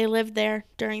they lived there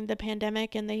during the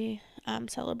pandemic and they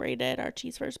celebrated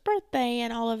Archie's first birthday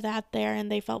and all of that there,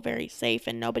 and they felt very safe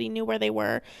and nobody knew where they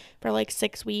were for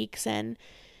 6 weeks and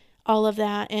all of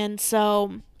that. And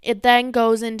so it then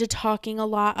goes into talking a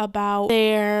lot about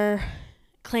their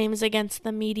claims against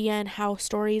the media and how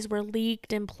stories were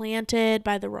leaked and planted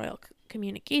by the royal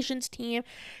communications team,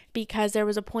 because there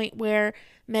was a point where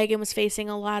Meghan was facing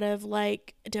a lot of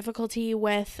difficulty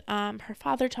with her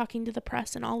father talking to the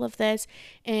press and all of this,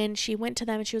 and she went to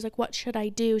them and she was like, what should I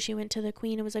do? She went to the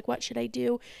queen and was like, what should I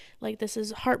do? This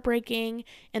is heartbreaking.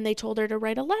 And they told her to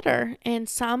write a letter, and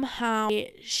somehow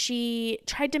she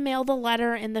tried to mail the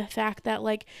letter, and the fact that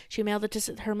she mailed it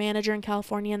to her manager in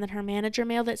California and then her manager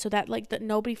mailed it so that that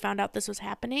nobody found out this was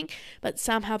happening, but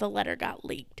somehow the letter got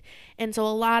leaked. And so a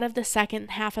lot of the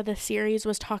second half of the series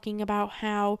was talking about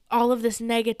how all of this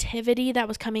negativity that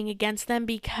was coming against them,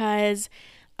 because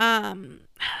I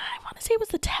want to say it was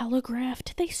the Telegraph.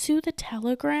 Did they sue the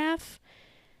Telegraph?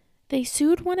 They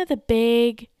sued one of the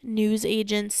big news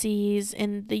agencies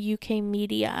in the UK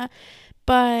media,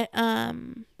 but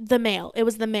the Mail. It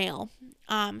was the Mail.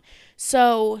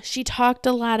 So she talked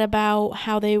a lot about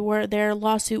how their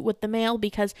lawsuit with the Mail,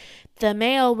 because the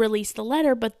Mail released the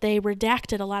letter, but they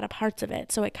redacted a lot of parts of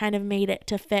it. So it kind of made it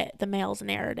to fit the Mail's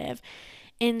narrative.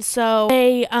 And so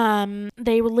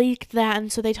they leaked that.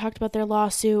 And so they talked about their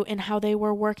lawsuit and how they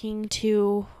were working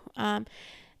to,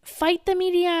 fight the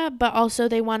media, but also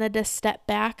they wanted to step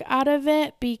back out of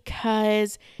it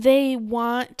because they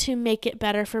want to make it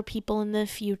better for people in the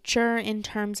future in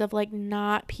terms of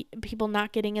people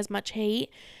not getting as much hate.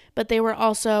 But they were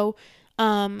also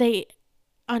they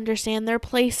understand their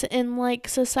place in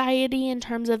society in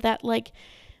terms of that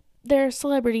they're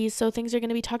celebrities, so things are going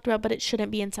to be talked about, but it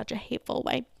shouldn't be in such a hateful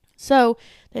way. So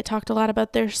they talked a lot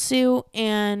about their suit,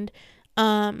 and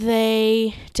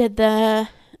they did the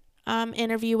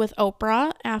interview with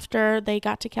Oprah after they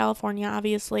got to California,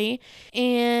 obviously.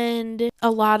 And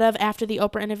after the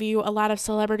Oprah interview, a lot of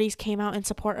celebrities came out in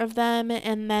support of them.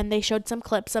 And then they showed some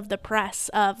clips of the press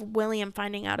of William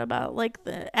finding out about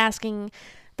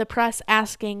the press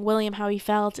asking William how he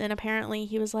felt. And apparently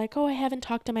he was like, oh, I haven't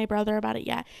talked to my brother about it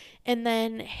yet. And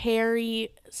then Harry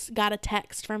got a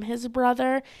text from his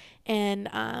brother, and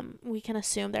we can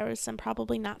assume there was some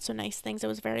probably not so nice things. It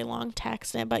was a very long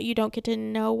text, but you don't get to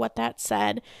know what that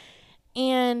said.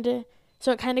 And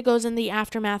so it kind of goes in the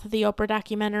aftermath of the Oprah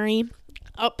documentary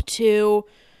up to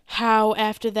how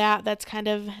after that's kind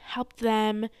of helped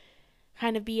them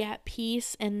kind of be at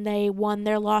peace, and they won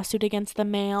their lawsuit against the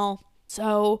Mail.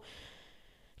 So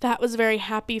that was very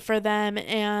happy for them,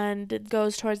 and it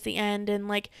goes towards the end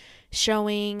and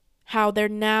showing how they're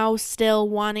now still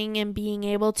wanting and being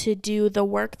able to do the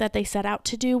work that they set out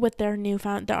to do with their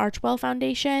the Archwell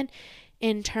Foundation,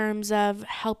 in terms of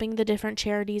helping the different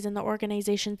charities and the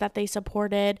organizations that they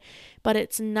supported, but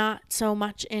it's not so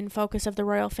much in focus of the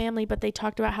royal family. But they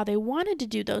talked about how they wanted to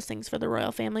do those things for the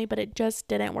royal family, but it just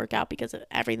didn't work out because of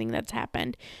everything that's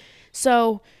happened.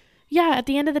 So yeah, at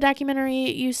the end of the documentary,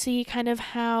 you see kind of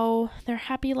how their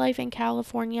happy life in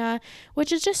California,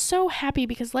 which is just so happy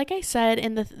because, like I said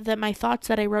in my thoughts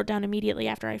that I wrote down immediately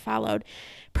after I followed,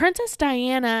 Princess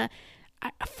Diana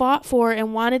fought for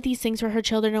and wanted these things for her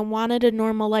children and wanted a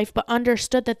normal life, but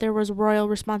understood that there was royal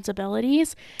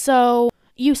responsibilities. So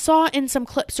you saw in some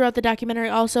clips throughout the documentary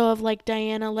also of like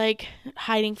Diana like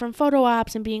hiding from photo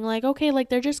ops and being like, okay, like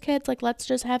they're just kids, like let's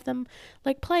just have them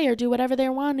like play or do whatever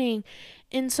they're wanting.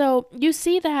 And so you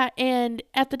see that, and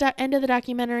at the end of the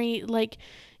documentary, like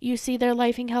you see their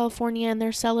life in California, and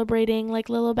they're celebrating like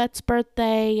Lilibet's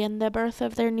birthday and the birth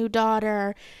of their new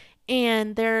daughter,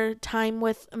 and their time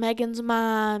with Meghan's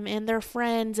mom and their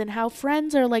friends, and how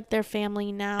friends are like their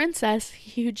family now. Princess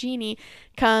Eugenie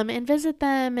come and visit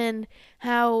them, and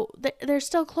how they're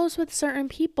still close with certain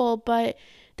people, but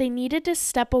they needed to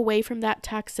step away from that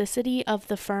toxicity of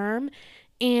the firm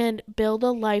and build a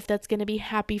life that's going to be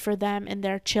happy for them and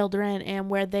their children, and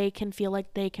where they can feel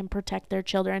like they can protect their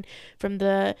children from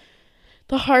the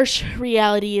harsh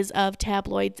realities of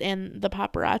tabloids and the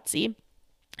paparazzi.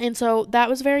 And so that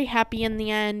was very happy in the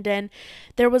end. And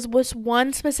there was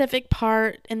one specific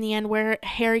part in the end where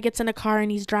Harry gets in a car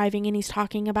and he's driving and he's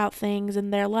talking about things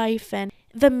in their life. And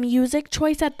the music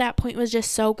choice at that point was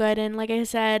just so good. And like I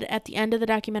said, at the end of the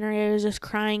documentary, I was just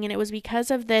crying. And it was because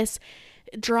of this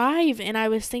drive. And I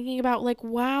was thinking about like,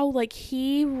 wow, like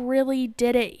he really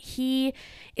did it. He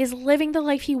is living the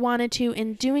life he wanted to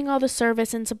and doing all the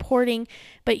service and supporting.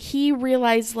 But he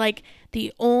realized like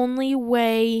the only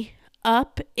way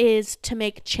up is to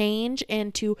make change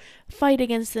and to fight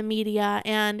against the media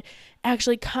and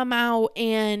actually come out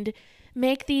and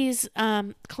make these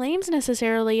claims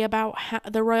necessarily about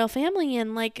the royal family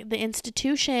and like the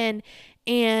institution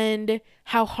and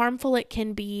how harmful it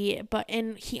can be.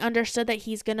 And he understood that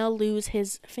he's gonna lose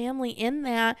his family in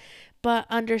that, but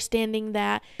understanding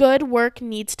that good work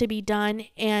needs to be done,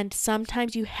 and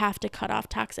sometimes you have to cut off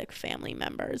toxic family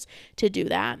members to do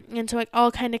that. And so it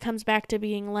all kind of comes back to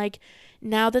being like,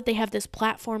 now that they have this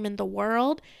platform in the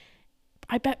world,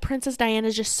 I bet Princess Diana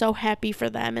is just so happy for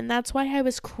them. And that's why I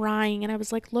was crying. And I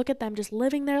was like, look at them just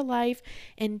living their life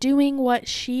and doing what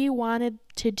she wanted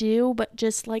to do, but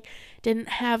just like didn't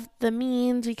have the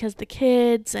means because the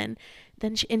kids, and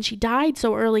then she died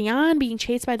so early on, being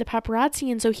chased by the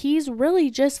paparazzi. And so he's really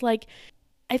just like,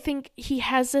 I think he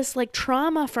has this like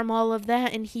trauma from all of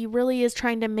that, and he really is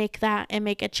trying to make that and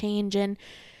make a change and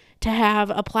to have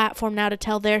a platform now to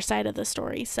tell their side of the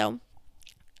story. So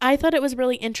I thought it was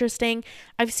really interesting.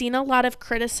 I've seen a lot of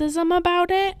criticism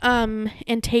about it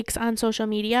and takes on social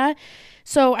media.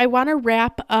 So I want to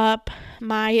wrap up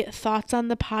my thoughts on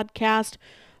the podcast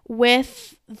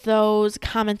with those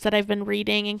comments that I've been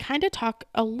reading and kind of talk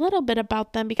a little bit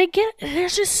about them, because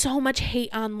there's just so much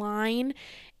hate online,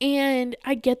 and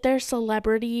I get they're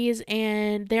celebrities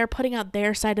and they're putting out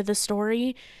their side of the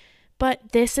story,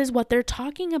 but this is what they're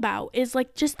talking about, is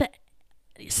like just the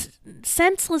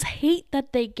senseless hate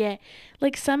that they get.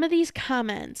 Like some of these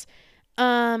comments,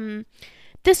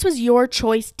 this was your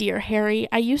choice, dear Harry.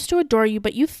 I used to adore you,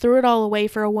 but you threw it all away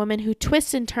for a woman who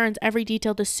twists and turns every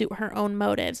detail to suit her own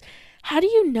motives. How do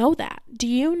you know that? Do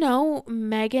you know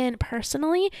Meghan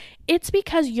personally? It's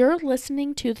because you're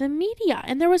listening to the media.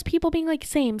 And there was people being like,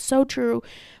 same, so true,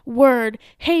 word,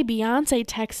 hey, Beyonce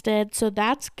texted, so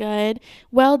that's good.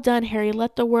 Well done, Harry.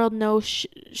 Let the world know,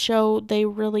 show they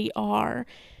really are.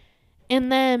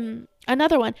 And then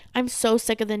another one, I'm so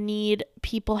sick of the need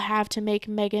people have to make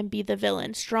Meghan be the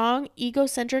villain. Strong,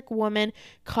 egocentric woman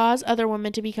cause other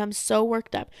women to become so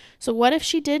worked up. So what if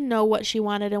she did know what she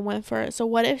wanted and went for it? So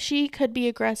what if she could be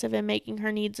aggressive in making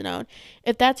her needs known?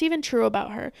 If that's even true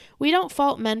about her. We don't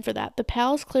fault men for that. The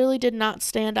palace clearly did not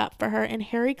stand up for her, and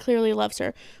Harry clearly loves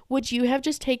her. Would you have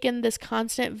just taken this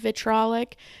constant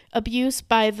vitriolic abuse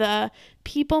by the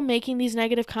people making these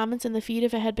negative comments in the feed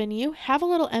if it had been you? Have a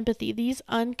little empathy. These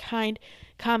unkind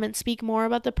comments speak more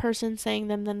about the person saying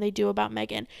them than they do about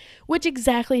Meghan, which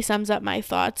exactly sums up my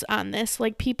thoughts on this.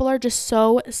 Like, people are just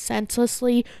so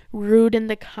senselessly rude in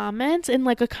the comments, and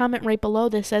like a comment right below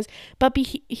this says, but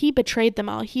he betrayed them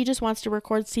all. He just wants to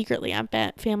record secretly on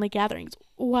family gatherings.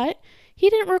 What? He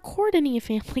didn't record any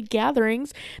family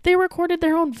gatherings. They recorded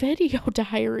their own video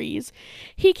diaries.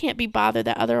 He can't be bothered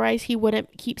that otherwise he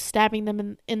wouldn't keep stabbing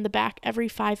them in the back every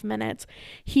 5 minutes.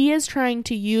 He is trying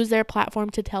to use their platform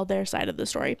to tell their side of the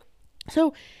story.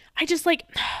 So I just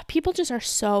people just are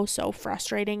so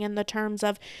frustrating in the terms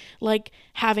of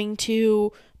having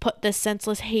to put this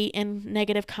senseless hate and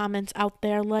negative comments out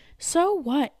there. So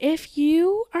what? If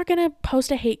you are going to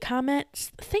post a hate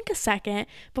comment, think a second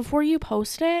before you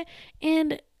post it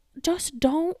and just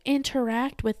don't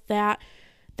interact with that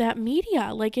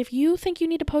media. If you think you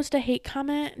need to post a hate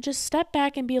comment, just step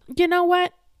back and be, you know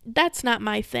what? That's not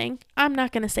my thing. I'm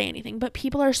not going to say anything. But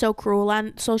people are so cruel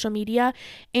on social media.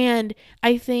 And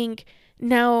I think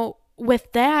now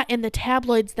with that in the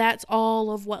tabloids, that's all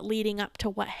of what leading up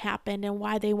to what happened and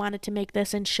why they wanted to make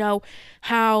this and show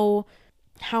how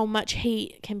much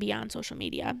hate can be on social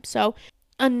media. So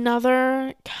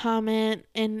another comment,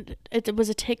 and it was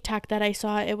a TikTok that I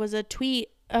saw. It was a tweet,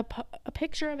 a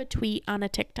picture of a tweet on a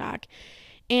TikTok.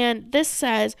 And this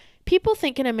says, people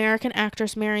think an American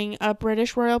actress marrying a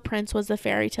British royal prince was the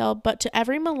fairy tale, but to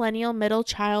every millennial middle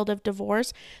child of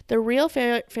divorce, the real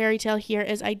fairy tale here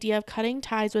is idea of cutting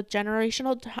ties with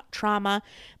generational trauma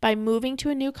by moving to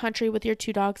a new country with your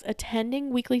 2 dogs,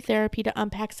 attending weekly therapy to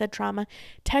unpack said trauma,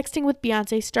 texting with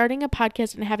Beyonce, starting a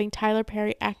podcast, and having Tyler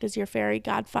Perry act as your fairy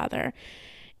godfather.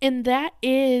 And that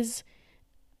is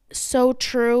so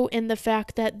true in the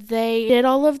fact that they did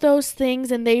all of those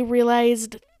things and they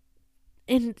realized,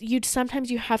 and sometimes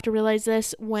you have to realize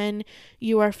this when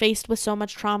you are faced with so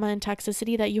much trauma and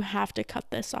toxicity, that you have to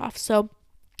cut this off. So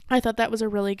I thought that was a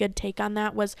really good take on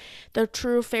that. Was the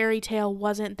true fairy tale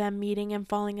wasn't them meeting and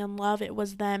falling in love. It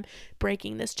was them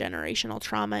breaking this generational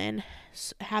trauma and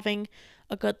having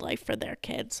a good life for their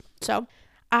kids. So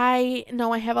I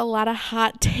know I have a lot of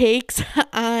hot takes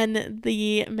on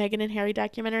the Meghan and Harry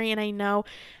documentary, and I know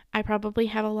I probably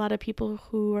have a lot of people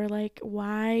who are like,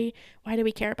 why do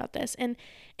we care about this? And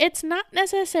it's not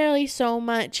necessarily so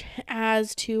much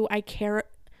as to I care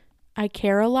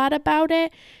a lot about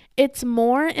it. It's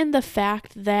more in the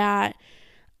fact that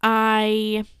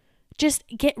I just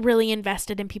get really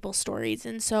invested in people's stories.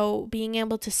 And so being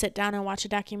able to sit down and watch a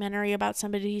documentary about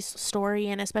somebody's story,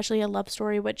 and especially a love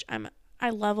story, which I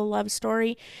love a love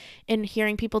story, and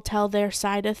hearing people tell their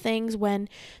side of things when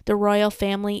the royal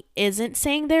family isn't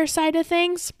saying their side of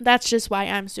things. That's just why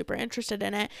I'm super interested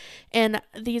in it. And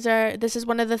this is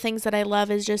one of the things that I love,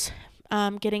 is just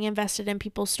getting invested in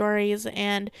people's stories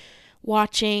and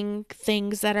watching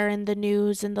things that are in the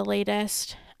news and the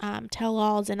latest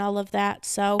tell-alls and all of that.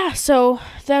 So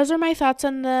those are my thoughts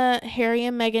on the Harry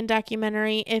and Meghan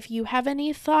documentary. If you have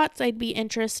any thoughts, I'd be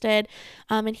interested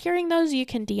in hearing those. You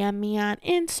can DM me on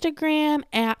Instagram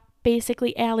at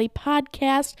Basically Allie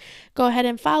Podcast. Go ahead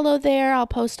and follow there. I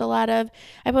post a lot of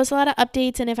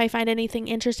updates, and if I find anything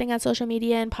interesting on social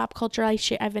media and pop culture,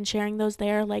 I've been sharing those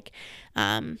there, like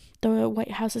the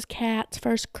White House's cats,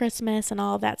 first Christmas, and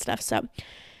all of that stuff. So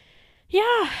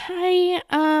yeah,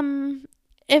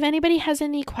 if anybody has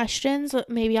any questions,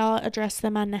 maybe I'll address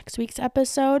them on next week's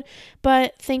episode.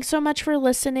 But thanks so much for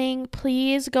listening.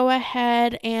 Please go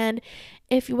ahead and,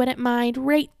 if you wouldn't mind,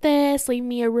 rate this, leave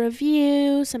me a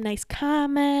review, some nice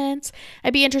comments.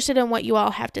 I'd be interested in what you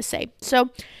all have to say.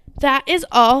 So that is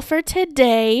all for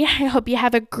today. I hope you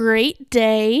have a great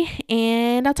day,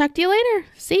 and I'll talk to you later.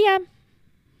 See ya.